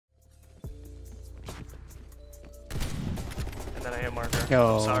than a hit marker.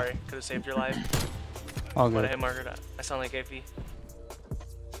 Yo. Sorry, could have saved your life. All What a good. hit marker. I sound like AP.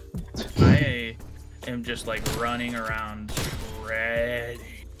 I am just like running around shredding.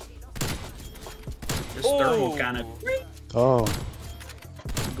 This thermal kind of. Go.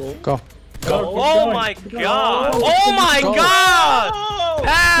 Go. Go. Oh my god! Oh my god!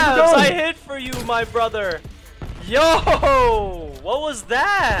 Pabs, I hit for you, my brother. Yo! What was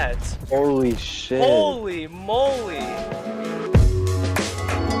that? Holy shit. Holy moly!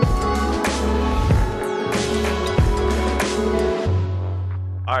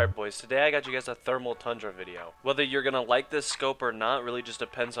 Alright boys, today I got you guys a thermal tundra video. Whether you're gonna like this scope or not really just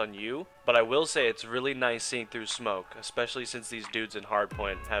depends on you, but I will say it's really nice seeing through smoke, especially since these dudes in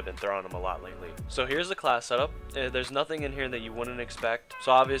hardpoint have been throwing them a lot lately. So here's the class setup. There's nothing in here that you wouldn't expect.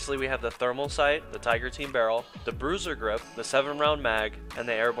 So obviously we have the thermal sight, the Tiger Team barrel, the bruiser grip, the 7-round mag, and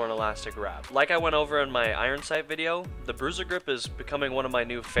the airborne elastic wrap. Like I went over in my iron sight video, the bruiser grip is becoming one of my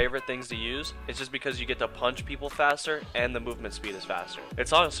new favorite things to use. It's just because you get to punch people faster and the movement speed is faster.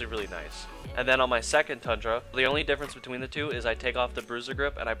 It's honestly really nice. And then on my second Tundra, the only difference between the two is I take off the bruiser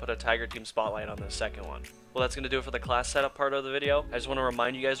grip and I put a Tiger Team spotlight on the second one. Well, that's going to do it for the class setup part of the video. I just want to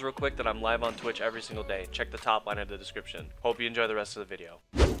remind you guys real quick that I'm live on Twitch every single day. Check the top line of the description. Hope you enjoy the rest of the video.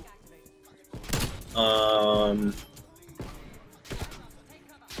 Oh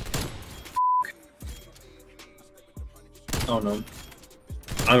no.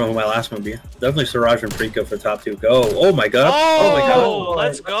 I don't know who my last one would be. Definitely Siraj and Preco for top 2. Go. Oh my god. Oh, my god.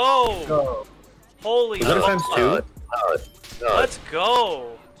 Let's go. Go. Holy Was that a times 2? No. Let's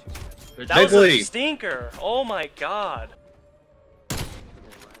go. That was a stinker. Oh my god. That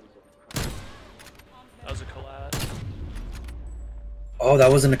was a collab. Oh, that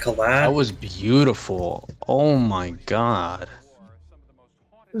wasn't a collab? That was beautiful. Oh my god.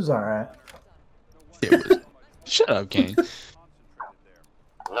 It was alright. It was. Shut up, Kane.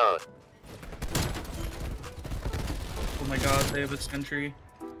 No. Oh my god, they have a sentry.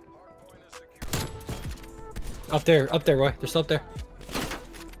 Up there, Roy. They're still up there.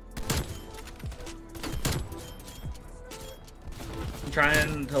 I'm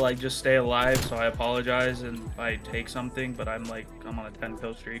trying to like just stay alive, so I apologize and if I take something, but I'm on a 10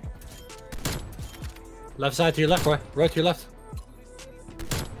 kill streak. Left side to your left, Roy. Roy to your left.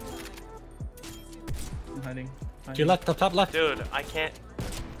 I'm hiding. To your left, top left. Dude, I can't.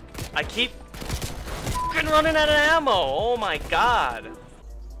 I keep fucking running out of ammo. Oh my god.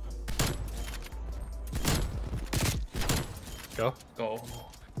 Go. Go.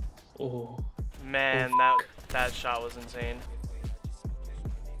 Oh. Man, that shot was insane.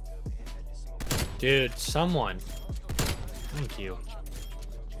 Dude, someone. Thank you.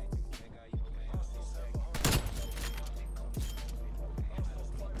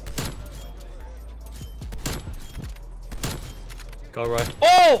 Go, Roy.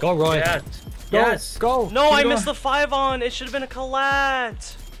 Oh! Go, Roy. Yes. Go. Yes. Go. No, Keep I going. missed the 5-on. It should have been a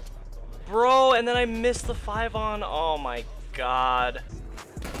collat. Bro, and then I missed the 5-on. Oh my god.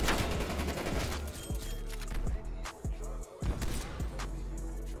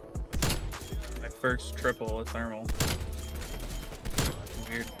 My first triple thermal.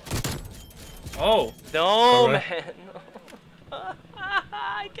 Weird. Oh! No, Alright. man. No.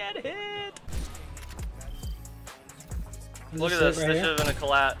 I get hit. Look at this. Right This here. should have been a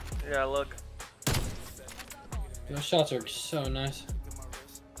collat. Yeah, look. Those shots are so nice.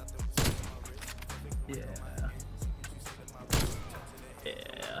 Yeah. Yeah.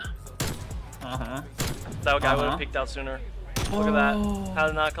 Uh-huh. That guy would have peeked out sooner. Look at that. How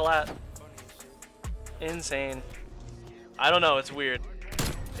did not collat? Insane. I don't know. It's weird.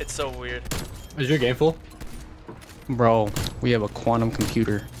 It's so weird. Is your game full? Bro, we have a quantum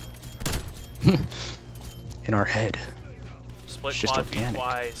computer in our head. Split It's just quad organic.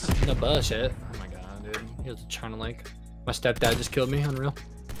 twice. No bullshit. Oh my god, dude. He was trying to like. My stepdad just killed me. Unreal.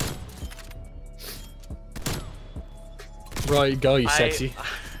 Roy, go, you sexy.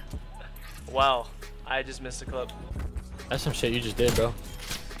 Wow. I just missed a clip. That's some shit you just did, bro.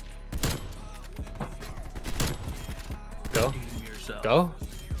 Go. Go.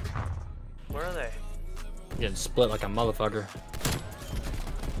 Where are they? Getting split like a motherfucker.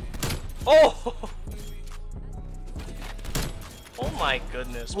 Oh! Oh my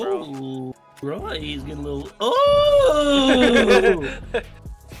goodness, bro. Ooh, Roy, he's getting a little. Oh!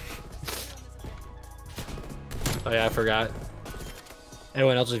 Oh yeah, I forgot.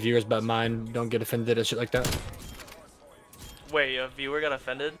 Anyone else's viewers but mine don't get offended at shit like that. Wait, a viewer got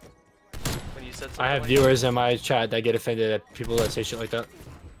offended when you said something? I have like viewers in my chat that get offended at people that say shit like that.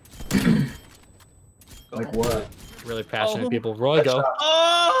 Like what? Really passionate people. Roy, go.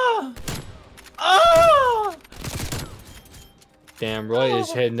 Oh! Oh! Damn, Roy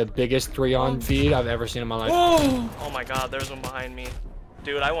is hitting the biggest 3-on feed I've ever seen in my life. Oh my god, there's one behind me.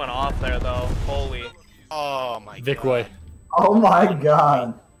 Dude, I went off there though. Holy. Oh my Vic god. Roy. Oh my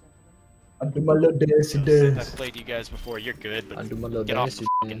god. I do my little dancey I've dance. played you guys before, you're good, I but do my little get off dancey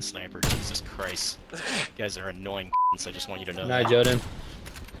the fucking sniper, Jesus Christ. You guys are annoying so I just want you to know Night, that. Jordan.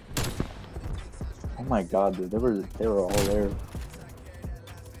 Oh my god, dude, they were all there.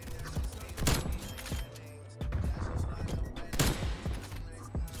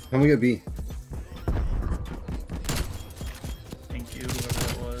 Can we get B? Thank you,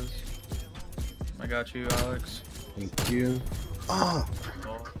 whoever it was. I got you, Alex. Thank you. Ah!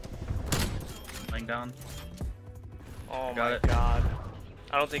 Oh. Laying down. Oh Got my it. god.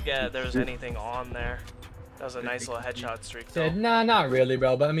 I don't think there was anything on there. That was a nice little headshot streak though. Said, nah, not really,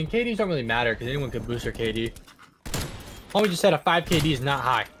 bro. But I mean, KDs don't really matter because anyone can boost their KD. Homie just said a 5 KD is not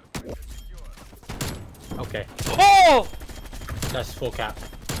high. Okay, Oh! that's full cap.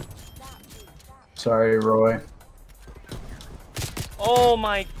 Sorry, Roy. Oh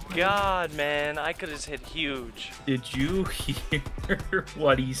my god, man. I could have hit huge. Did you hear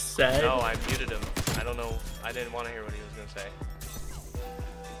what he said? No, I muted him. I don't know. I didn't want to hear what he was going to say.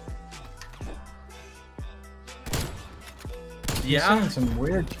 He's Yeah. saying some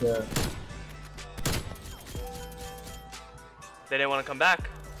weird shit. They didn't want to come back.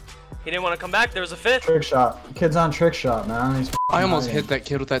 He didn't want to come back. There was a fifth. Trick shot. Kid's on trick shot, man. He's I almost hit that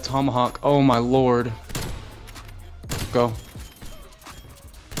kid with that tomahawk. Oh my lord. Go.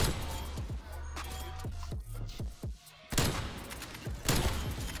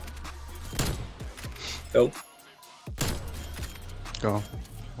 Nope. Go.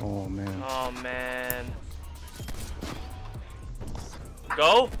 Oh man. Oh, man.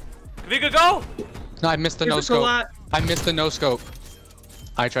 Go. Vika, go. No, I missed the no scope. I missed the no scope.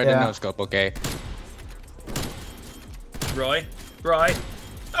 I tried to no scope, okay. Roy.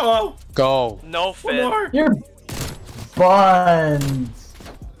 Oh, Go. No one fit. more. You're buns.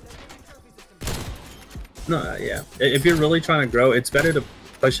 No, yeah. If you're really trying to grow, it's better to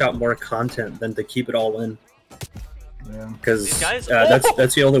push out more content than to keep it all in. Yeah. Because These guys-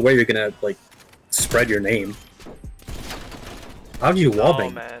 that's the only way you're gonna like spread your name. How did you Oh,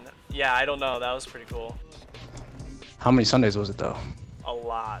 wallbang? man. Yeah, I don't know. That was pretty cool. How many Sundays was it though? A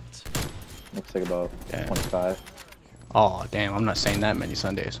lot. Looks like about Yeah. 25. Oh damn, I'm not saying that many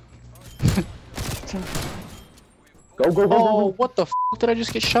Sundays. Go. What the f did I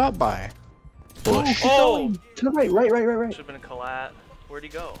just get shot by? Bush. Oh! To the right. Should have been a collat. Where'd he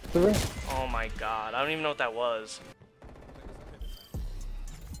go? To the right. Oh my god. I don't even know what that was.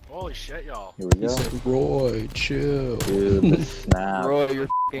 Holy shit, y'all. Here we He go. said, Roy, chill. Dude, the snap. Bro, you're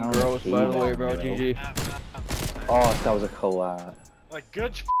fucking I gross, hate by the way, that, bro. bro. GG. Oh, that was a collab. Like,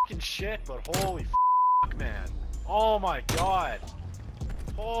 good fucking shit, but holy fuck, man. Oh my god.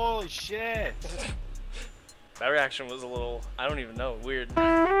 Holy shit. That reaction was a little, I don't even know, weird.